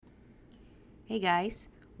Hey guys,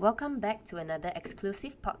 welcome back to another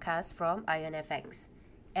exclusive podcast from IronFX.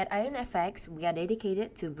 At IronFX, we are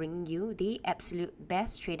dedicated to bringing you the absolute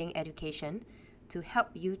best trading education to help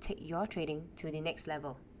you take your trading to the next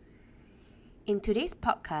level. In today's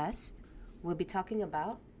podcast, we'll be talking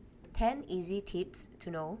about 10 easy tips to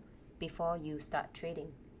know before you start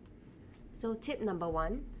trading. So tip number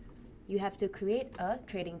 1, you have to create a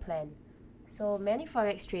trading plan. So many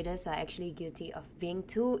forex traders are actually guilty of being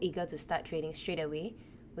too eager to start trading straight away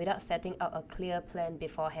without setting out a clear plan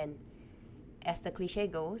beforehand. As the cliche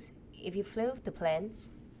goes, if you fail the plan,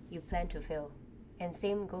 you plan to fail. And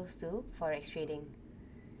same goes to forex trading.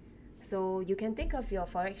 So you can think of your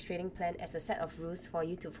forex trading plan as a set of rules for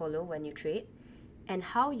you to follow when you trade and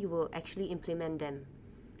how you will actually implement them.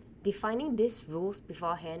 Defining these rules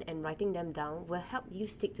beforehand and writing them down will help you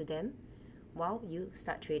stick to them while you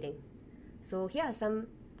start trading. So here are some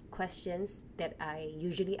questions that I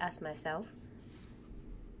usually ask myself.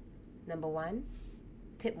 Number 1,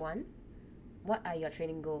 tip 1, what are your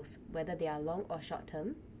trading goals? Whether they are long or short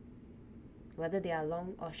term. Whether they are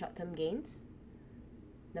long or short term gains.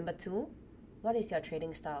 Number 2, what is your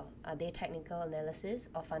trading style? Are they technical analysis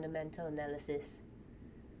or fundamental analysis?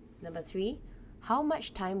 Number 3, how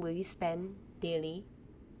much time will you spend daily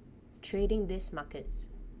trading these markets?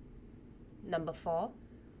 Number 4,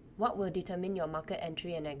 what will determine your market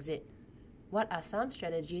entry and exit? What are some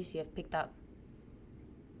strategies you have picked up?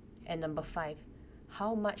 And number 5,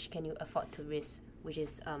 how much can you afford to risk, which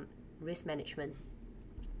is risk management.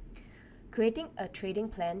 Creating a trading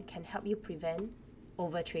plan can help you prevent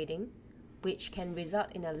overtrading, which can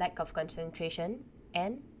result in a lack of concentration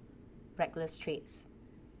and reckless trades.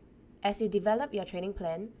 As you develop your trading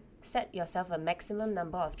plan, set yourself a maximum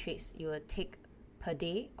number of trades you will take per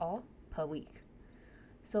day or per week.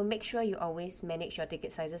 So make sure you always manage your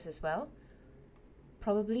ticket sizes as well.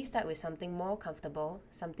 Probably start with something more comfortable,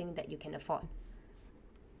 something that you can afford.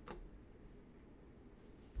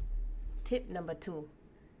 Tip number 2,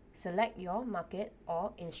 select your market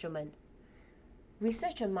or instrument.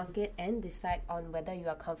 Research your market and decide on whether you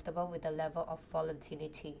are comfortable with the level of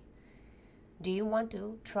volatility. Do you want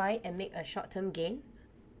to try and make a short-term gain?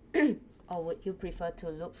 Or would you prefer to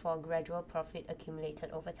look for gradual profit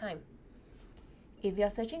accumulated over time? If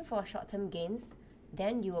you're searching for short-term gains,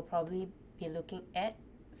 then you will probably be looking at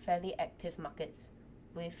fairly active markets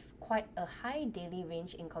with quite a high daily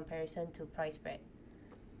range in comparison to price spread.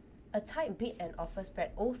 A tight bid and offer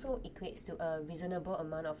spread also equates to a reasonable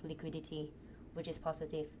amount of liquidity, which is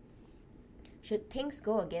positive. Should things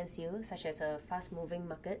go against you, such as a fast-moving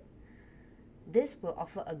market, this will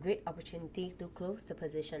offer a great opportunity to close the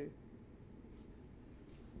position.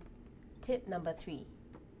 Tip number 3,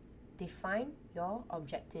 define your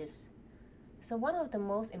objectives. So one of the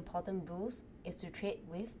most important rules is to trade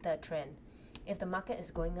with the trend. If the market is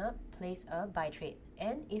going up, place a buy trade.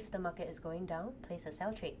 And if the market is going down, place a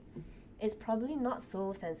sell trade. It's probably not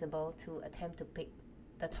so sensible to attempt to pick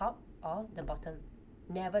the top or the bottom.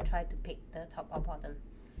 Never try to pick the top or bottom,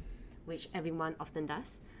 which everyone often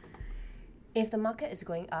does. If the market is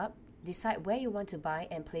going up, decide where you want to buy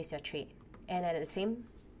and place your trade. And at the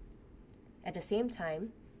same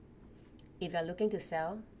time, if you're looking to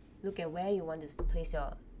sell, look at where you want to place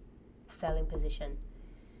your selling position.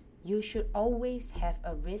 You should always have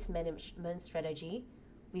a risk management strategy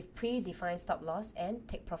with predefined stop loss and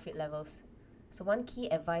take profit levels. So one key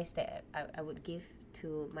advice that I would give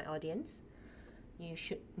to my audience, you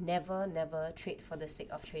should never trade for the sake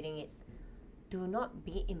of trading it. Do not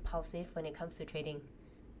be impulsive when it comes to trading.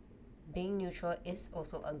 Being neutral is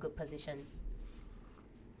also a good position.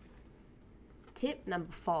 Tip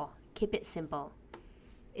number 4, keep it simple.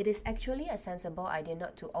 It is actually a sensible idea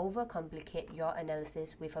not to overcomplicate your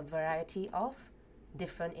analysis with a variety of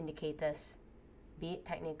different indicators, be it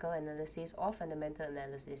technical analysis or fundamental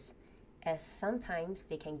analysis, as sometimes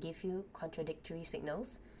they can give you contradictory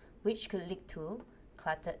signals, which could lead to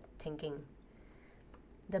cluttered thinking.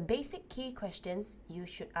 The basic key questions you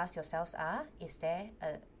should ask yourselves are, is there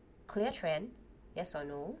a clear trend, yes or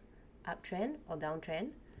no, uptrend or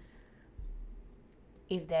downtrend?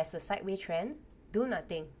 If there's a sideways trend, do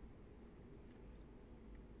nothing.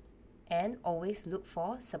 And always look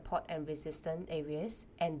for support and resistance areas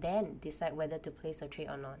and then decide whether to place a trade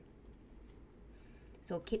or not.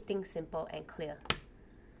 So keep things simple and clear.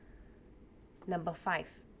 Number 5,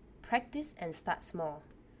 practice and start small.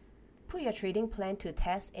 Put your trading plan to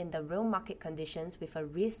test in the real market conditions with a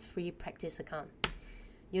risk-free practice account.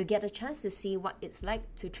 You'll get a chance to see what it's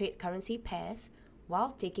like to trade currency pairs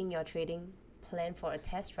while taking your trading plan for a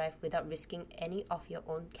test drive without risking any of your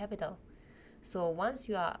own capital. So once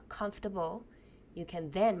you are comfortable, You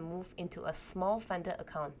can then move into a small funded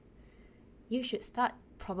account. You should start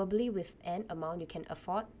probably with an amount you can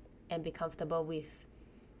afford and be comfortable with.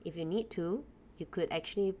 If you need to, you could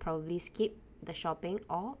actually probably skip the shopping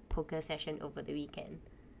or poker session over the weekend.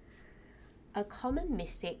 A common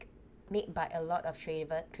mistake made by a lot of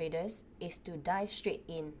traders is to dive straight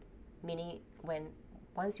in, meaning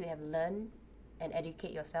once you have learned and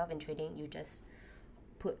educate yourself in trading, you just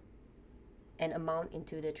put an amount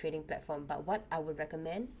into the trading platform. But what I would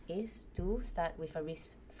recommend is to start with a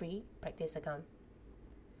risk-free practice account.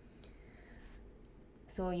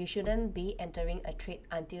 So you shouldn't be entering a trade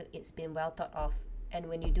until it's been well thought of. And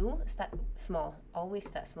when you do, start small. Always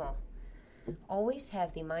start small. Always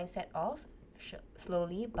have the mindset of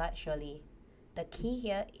slowly but surely. The key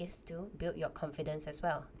here is to build your confidence as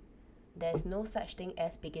well. There's no such thing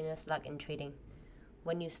as beginner's luck in trading.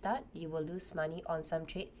 When you start, you will lose money on some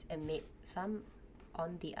trades and make some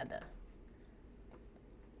on the other.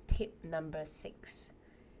 Tip number 6.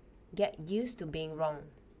 Get used to being wrong.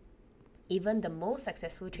 Even the most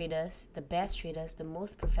successful traders, the best traders, the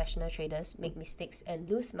most professional traders make mistakes and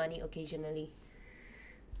lose money occasionally.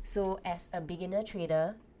 So as a beginner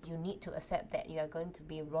trader, you need to accept that you are going to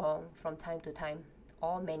be wrong from time to time,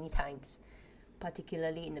 or many times,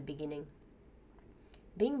 particularly in the beginning.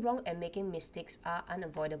 Being wrong and making mistakes are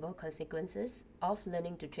unavoidable consequences of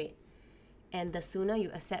learning to trade. And the sooner you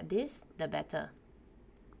accept this, the better.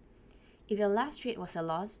 If your last trade was a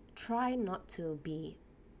loss, try not to be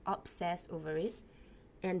obsessed over it,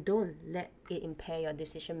 and don't let it impair your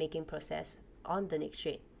decision-making process on the next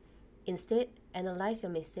trade. Instead, analyze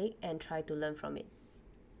your mistake and try to learn from it.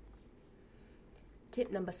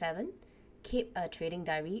 Tip number 7, keep a trading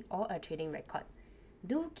diary or a trading record.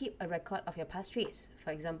 Do keep a record of your past trades,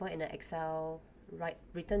 for example in an Excel,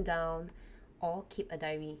 written down, or keep a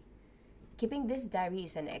diary. Keeping this diary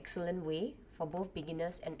is an excellent way for both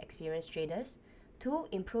beginners and experienced traders to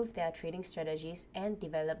improve their trading strategies and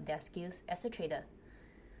develop their skills as a trader.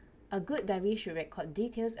 A good diary should record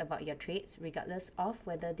details about your trades regardless of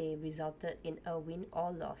whether they resulted in a win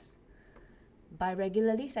or loss. By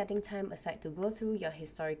regularly setting time aside to go through your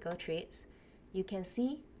historical trades, you can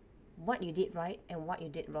see what you did right and what you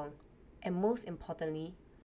did wrong. And most importantly,